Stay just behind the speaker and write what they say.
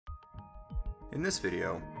In this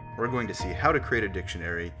video, we're going to see how to create a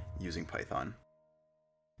dictionary using Python.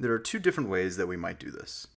 There are two different ways that we might do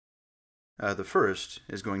this. The first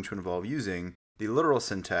is going to involve using the literal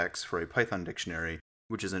syntax for a Python dictionary,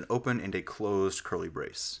 which is an open and a closed curly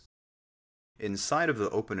brace. Inside of the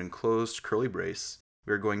open and closed curly brace,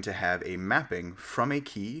 we're going to have a mapping from a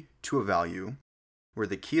key to a value, where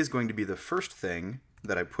the key is going to be the first thing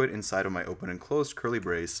that I put inside of my open and closed curly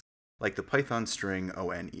brace, like the Python string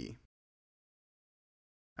one.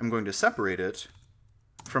 I'm going to separate it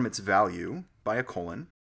from its value by a colon,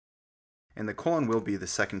 and the colon will be the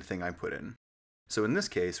second thing I put in. So in this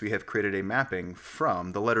case, we have created a mapping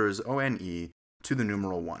from the letters one to the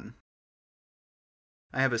numeral 1.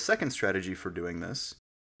 I have a second strategy for doing this,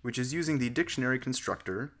 which is using the dictionary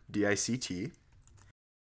constructor, dict,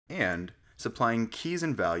 and supplying keys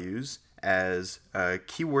and values as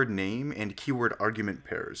keyword name and keyword argument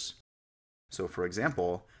pairs. So for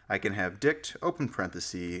example, I can have dict open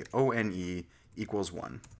parenthesis one equals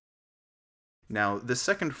 1. Now, the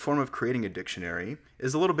second form of creating a dictionary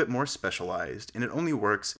is a little bit more specialized, and it only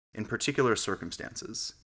works in particular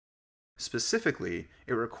circumstances. Specifically,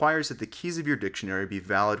 it requires that the keys of your dictionary be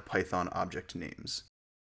valid Python object names.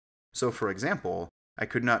 So for example, I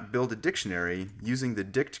could not build a dictionary using the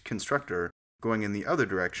dict constructor going in the other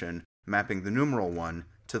direction, mapping the numeral 1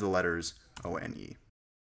 to the letters one.